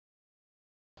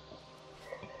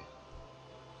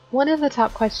One of the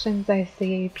top questions I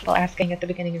see people asking at the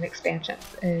beginning of expansions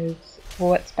is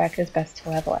what spec is best to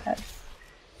level as.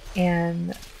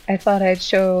 And I thought I'd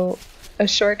show a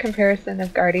short comparison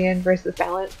of Guardian versus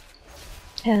Balance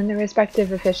and the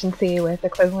respective efficiency with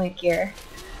equivalent gear.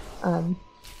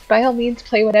 By all means,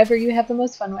 play whatever you have the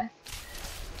most fun with.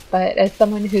 But as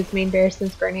someone who's main bear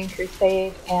since Burning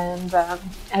Crusade, and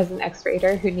as an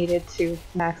X-Raider who needed to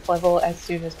max level as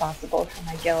soon as possible for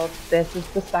my guild, this is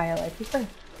the style I prefer.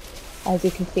 As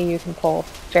you can see, you can pull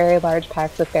very large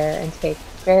packs of bear and take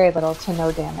very little to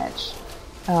no damage.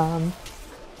 And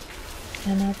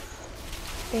that's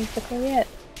basically it.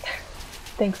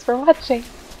 Thanks for watching!